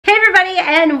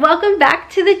everybody, and welcome back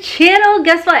to the channel.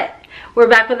 Guess what? We're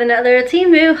back with another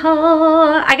Temu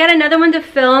haul. I got another one to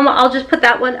film. I'll just put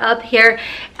that one up here,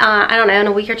 I don't know, in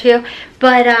a week or two.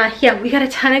 But yeah, we got a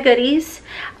ton of goodies.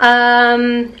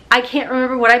 I can't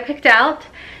remember what I picked out,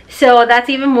 so that's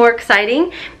even more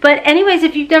exciting. But anyways,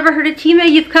 if you've never heard of Temu,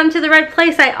 you've come to the right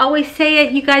place. I always say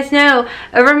it, you guys know,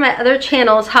 over my other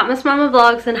channels, Hotmess Mama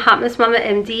Vlogs and Hotmess Mama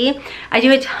MD, I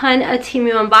do a ton of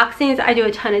Temu unboxings. I do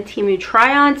a ton of Temu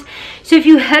try-ons. So if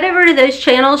you head over to those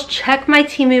channels, check my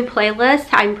Temu playlist.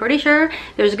 I'm pretty sure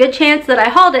there's a good chance that I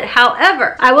hauled it.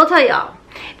 However, I will tell y'all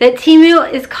that Temu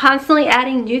is constantly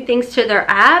adding new things to their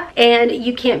app, and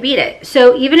you can't beat it.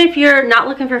 So even if you're not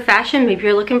looking for fashion, maybe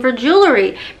you're looking for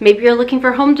jewelry, maybe you're looking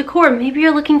for home decor, maybe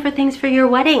you're looking for things for your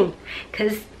wedding,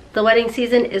 because the wedding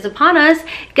season is upon us.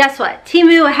 Guess what?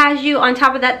 Temu has you. On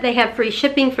top of that, they have free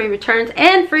shipping, free returns,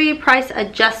 and free price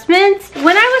adjustments.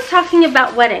 When I was talking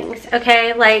about weddings,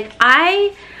 okay, like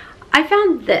I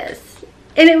found this.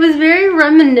 And it was very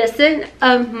reminiscent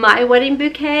of my wedding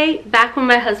bouquet back when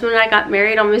my husband and I got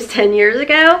married almost 10 years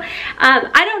ago.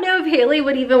 I don't know if Haley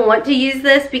would even want to use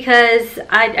this because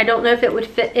I don't know if it would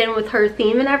fit in with her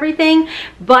theme and everything.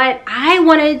 But I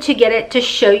wanted to get it to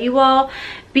show you all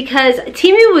because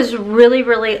Temu was really,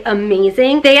 really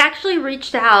amazing. They actually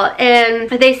reached out and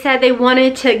they said they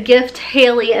wanted to gift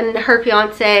Haley and her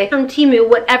fiance from Temu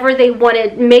whatever they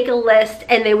wanted, make a list,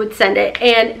 and they would send it,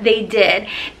 and they did.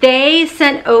 They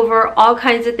sent over all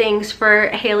kinds of things for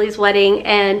Haley's wedding,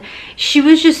 and she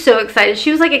was just so excited.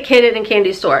 She was like a kid in a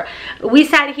candy store. We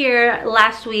sat here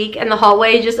last week in the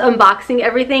hallway just unboxing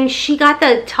everything. She got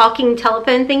the talking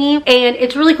telephone thingy, and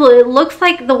it's really cool. It looks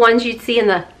like the ones you'd see in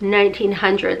the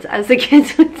 1900s, as the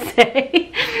kids would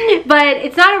say. But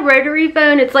it's not a rotary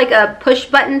phone, it's like a push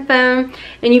button phone,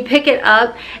 and you pick it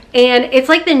up, and it's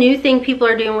like the new thing people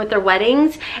are doing with their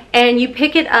weddings, and you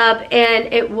pick it up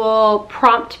and it will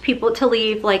prompt people to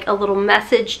leave like a little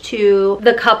message to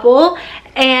the couple.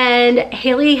 And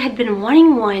Haley had been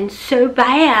wanting one so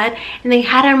bad, and they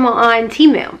had them on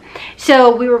Temu.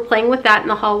 So we were playing with that in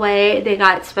the hallway. They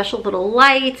got special little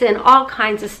lights and all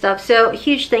kinds of stuff. So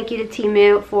huge thank you to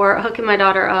Temu for hooking my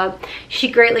daughter up.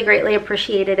 She greatly, greatly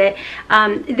appreciated it.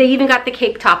 They even got the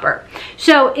cake topper.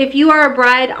 So if you are a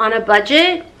bride on a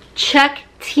budget, check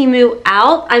Temu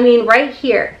out. I mean, right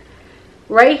here,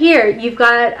 you've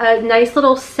got a nice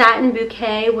little satin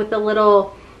bouquet with a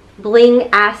little bling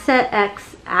accents.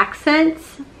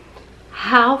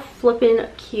 How flippin'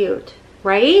 cute,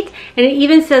 right? And it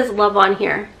even says love on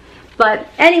here. But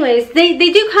anyways, they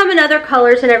do come in other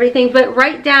colors and everything, but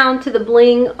right down to the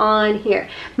bling on here.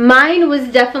 Mine was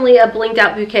definitely a blinged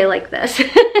out bouquet like this.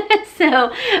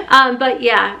 So but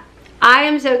yeah, I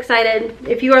am so excited.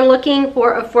 If you are looking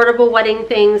for affordable wedding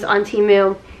things on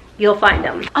Temu, you'll find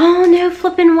them. Oh, no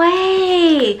flipping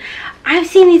way. I've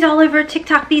seen these all over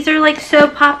TikTok. These are like so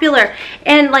popular.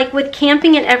 And like with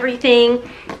camping and everything,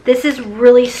 this is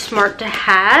really smart to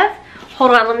have.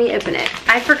 Hold on, let me open it.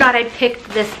 I forgot I picked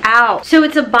this out. So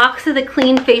it's a box of the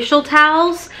clean facial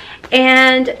towels.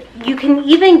 And you can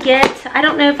even get, I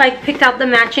don't know if I picked out the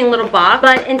matching little box,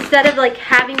 but instead of like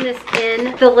having this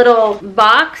in the little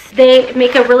box, they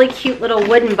make a really cute little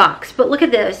wooden box. But look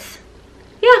at this.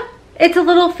 Yeah. It's a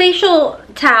little facial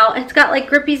towel. It's got like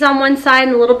grippies on one side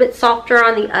and a little bit softer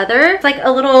on the other. It's like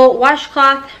a little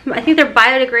washcloth. I think they're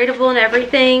biodegradable and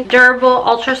everything. Durable,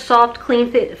 ultra soft,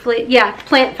 clean fit, yeah,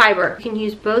 plant fiber. You can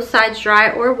use both sides, dry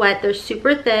or wet. They're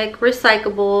super thick,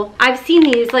 recyclable. I've seen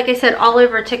these, like I said, all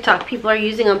over TikTok. People are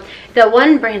using them. The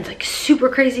one brand's like super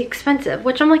crazy expensive,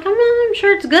 which I'm like, I'm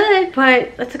sure it's good,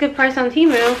 but that's a good price on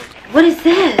Temu. What is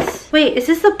this? Wait, is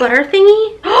this the butter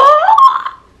thingy?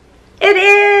 It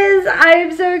is!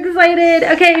 I'm so excited.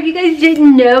 Okay, if you guys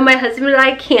didn't know, my husband and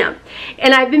I camp,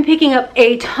 and I've been picking up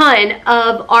a ton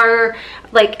of our,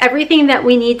 like, everything that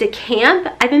we need to camp.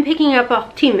 I've been picking up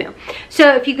off Temu.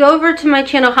 So if you go over to my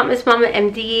channel, Hotmess Mama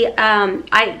MD,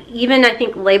 I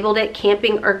think labeled it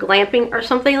camping or glamping or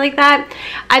something like that.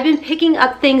 I've been picking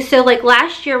up things. So like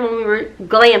last year when we were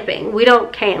glamping, we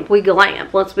don't camp, we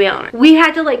glamp, let's be honest. We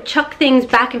had to like chuck things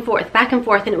back and forth,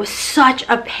 and it was such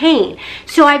a pain.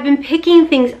 So I've been picking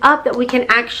things up that we can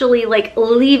actually like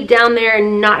leave down there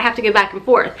and not have to go back and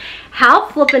forth. How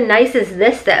flippin' nice is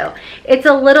this though? It's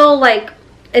a little like,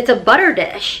 it's a butter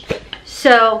dish.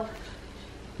 So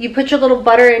you put your little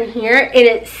butter in here and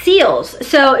it seals.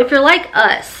 So if you're like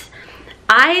us,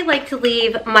 I like to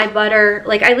leave my butter,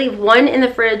 like I leave one in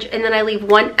the fridge and then I leave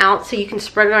one out so you can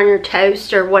spread it on your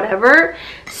toast or whatever.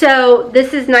 So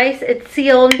this is nice, it's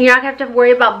sealed. You're not gonna have to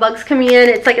worry about bugs coming in.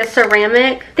 It's like a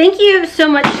ceramic. Thank you so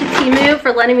much to Temu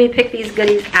for letting me pick these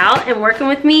goodies out and working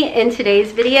with me in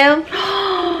today's video.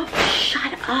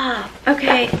 Shut up.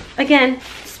 Okay, again,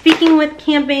 speaking with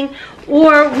camping,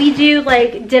 or we do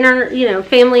like dinner, you know,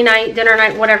 family night, dinner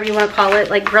night, whatever you want to call it,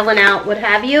 like grilling out, what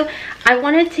have you. I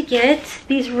wanted to get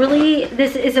these really,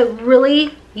 this is a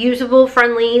really usable,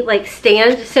 friendly like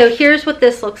stand. So here's what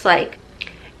this looks like.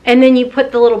 And then you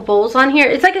put the little bowls on here.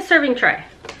 It's like a serving tray.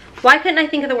 Why couldn't I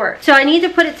think of the word? So I need to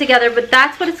put it together, but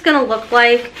that's what it's gonna look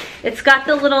like. It's got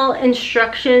the little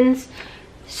instructions.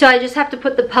 So I just have to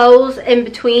put the poles in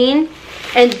between.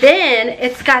 And then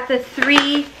it's got the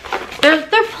three, they're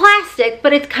plastic,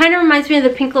 but it kind of reminds me of the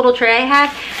pink little tray I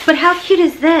have. But how cute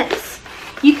is this?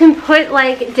 You can put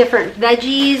like different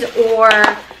veggies or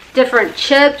different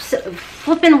chips,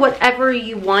 flipping whatever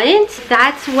you want.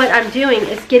 That's what I'm doing,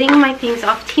 is getting my things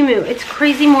off Temu. It's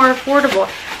crazy more affordable.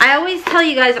 I always tell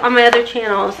you guys on my other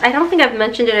channels, I don't think I've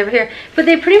mentioned it over here, but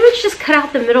they pretty much just cut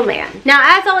out the middleman. Now,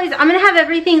 as always, I'm gonna have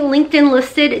everything linked and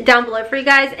listed down below for you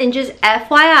guys, and just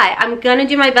FYI, I'm gonna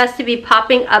do my best to be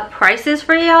popping up prices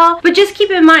for y'all, but just keep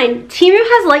in mind, Temu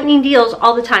has lightning deals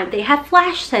all the time. They have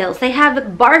flash sales, they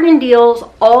have bargain deals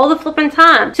all the flipping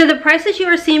time. So the prices you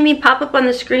are seeing me pop up on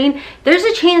the screen, there's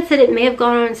a chance that it may have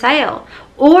gone on sale,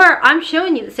 or I'm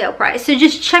showing you the sale price. So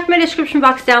just check my description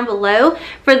box down below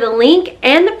for the link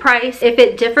and the price. If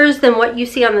it differs than what you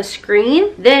see on the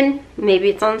screen, then maybe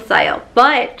it's on sale.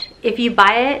 But if you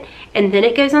buy it and then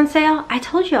it goes on sale, I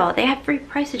told y'all they have free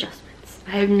price adjustments.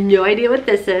 I have no idea what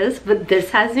this is, but this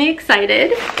has me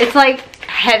excited. It's like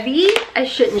heavy. I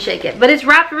shouldn't shake it, but it's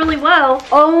wrapped really well.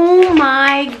 Oh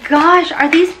my gosh,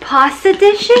 are these pasta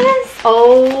dishes?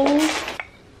 Oh,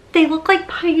 they look like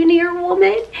Pioneer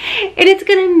Woman, and it's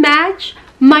gonna match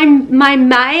my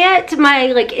mat, my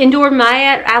like indoor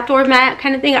mat, outdoor mat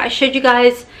kind of thing. I showed you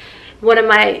guys one of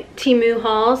my Temu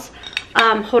hauls.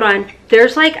 Hold on,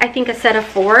 there's like I think a set of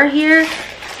 4 here.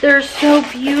 They're so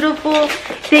beautiful.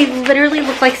 They literally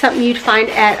look like something you'd find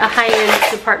at a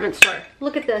high-end department store.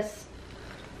 Look at this.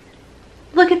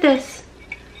 Look at this.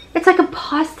 It's like a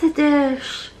pasta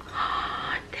dish.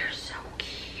 They're so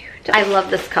cute. I love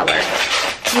this color.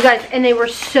 You guys, and they were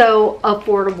so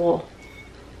affordable.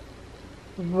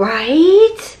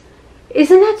 Right?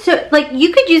 Isn't that so, like,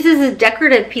 you could use this as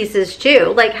decorative pieces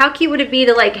too. Like, how cute would it be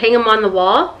to like hang them on the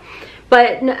wall?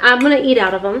 But I'm gonna eat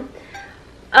out of them.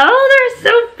 Oh,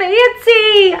 they're so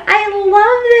fancy. I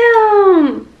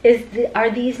love them. Are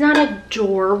these not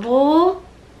adorable?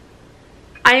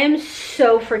 I am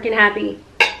so freaking happy.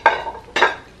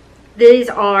 These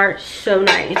are so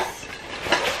nice.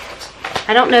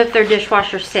 I don't know if they're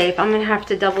dishwasher safe. I'm gonna have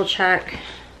to double check.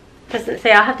 Doesn't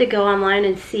say. I'll have to go online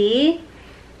and see.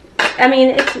 I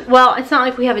mean, it's not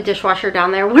like we have a dishwasher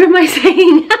down there. What am I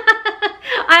saying?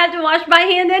 I have to wash my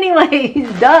hand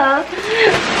anyways. Duh.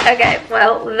 Okay,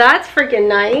 well, that's freaking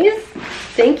nice.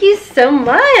 Thank you so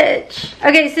much.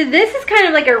 Okay, so this is kind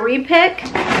of like a repick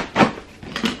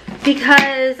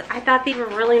because I thought these were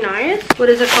really nice. What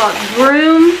is it called?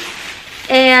 Broom.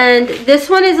 And this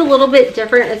one is a little bit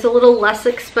different. It's a little less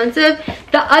expensive.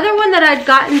 The other one that I'd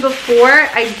gotten before,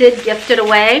 I did gift it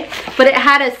away, but it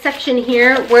had a section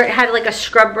here where it had like a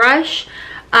scrub brush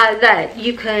that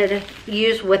you could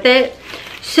use with it.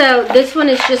 So this one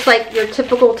is just like your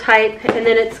typical type, and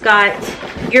then it's got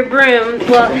your broom.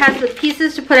 Well, it has the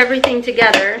pieces to put everything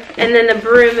together, and then the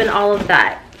broom and all of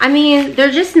that. I mean,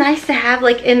 they're just nice to have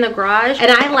like in the garage.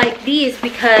 And I like these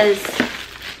because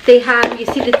they have, you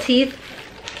see the teeth?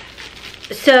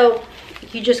 So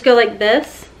you just go like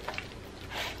this,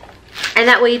 and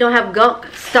that way you don't have gunk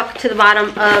stuck to the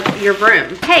bottom of your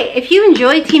broom. Hey, if you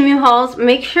enjoy Temu hauls,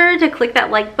 make sure to click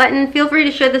that like button. Feel free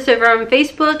to share this over on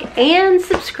Facebook and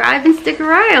subscribe and stick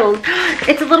around.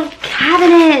 It's a little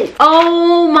cabinet.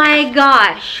 Oh my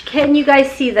gosh, can you guys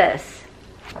see this?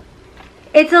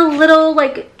 It's a little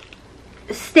like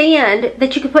stand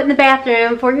that you can put in the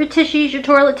bathroom for your tissues, your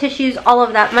toilet tissues, all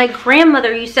of that. My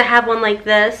grandmother used to have one like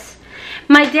this.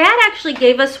 My dad actually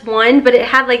gave us one, but it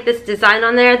had like this design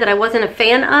on there that I wasn't a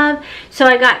fan of. So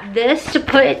I got this to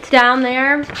put down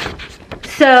there.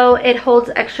 So it holds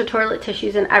extra toilet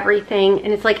tissues and everything.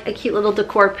 And it's like a cute little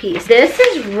decor piece. This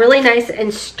is really nice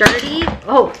and sturdy.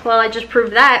 Oh, well, I just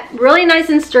proved that. Really nice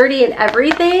and sturdy and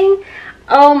everything.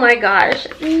 Oh my gosh.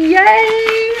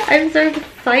 Yay! I'm so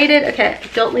excited. Okay,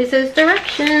 don't lose those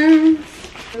directions.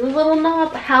 The little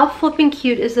knob. How flipping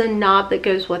cute is the knob that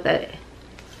goes with it?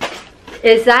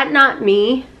 Is that not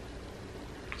me?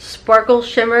 sparkle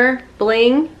shimmer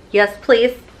bling. Yes,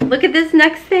 please. Look at this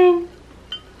next thing.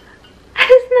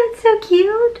 Isn't that so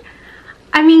cute?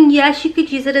 I mean, yes, you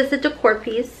could use it as a decor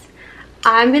piece.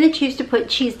 I'm gonna choose to put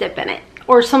cheese dip in it,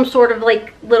 or some sort of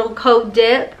like little Coke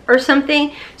dip or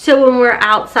something. So when we're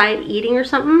outside eating or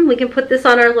something, we can put this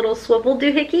on our little swivel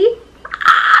doohickey.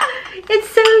 Ah, it's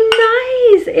so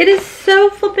nice. It is so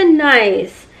flippin'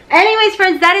 nice. Anyways,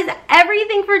 friends, that is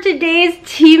everything for today's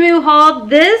Temu haul.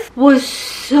 This was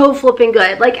so flippin'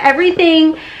 good. Like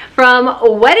everything from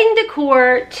a wedding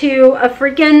decor to a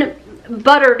freaking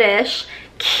butter dish,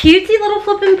 cutesy little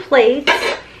flippin' plates.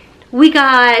 We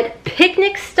got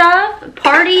picnic stuff,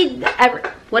 party,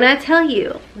 when I tell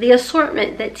you the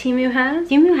assortment that Temu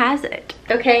has it,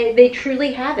 okay? They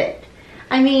truly have it.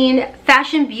 I mean,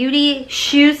 fashion, beauty,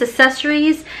 shoes,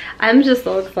 accessories. I'm just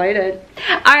so excited.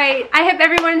 All right, I hope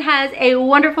everyone has a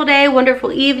wonderful day,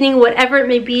 wonderful evening, whatever it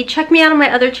may be. Check me out on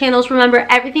my other channels. Remember,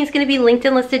 everything's gonna be linked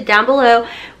and listed down below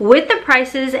with the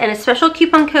prices and a special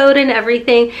coupon code and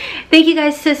everything. Thank you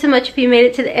guys so much if you made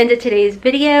it to the end of today's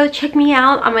video. Check me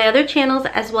out on my other channels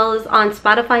as well as on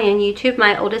Spotify and YouTube.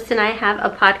 My oldest and I have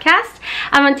a podcast.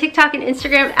 I'm on TikTok and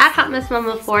Instagram at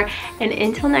HotmessMama4. And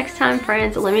until next time,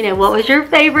 friends, let me know what was your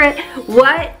favorite,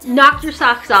 what knocked your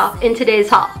socks off in today's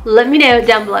haul. Let me know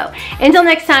down below. Until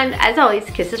next time, as always,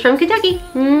 kisses from Kentucky.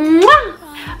 Mwah!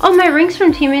 Oh, my ring's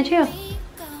from Temu too.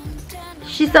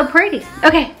 She's so pretty.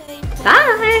 Okay,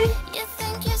 bye.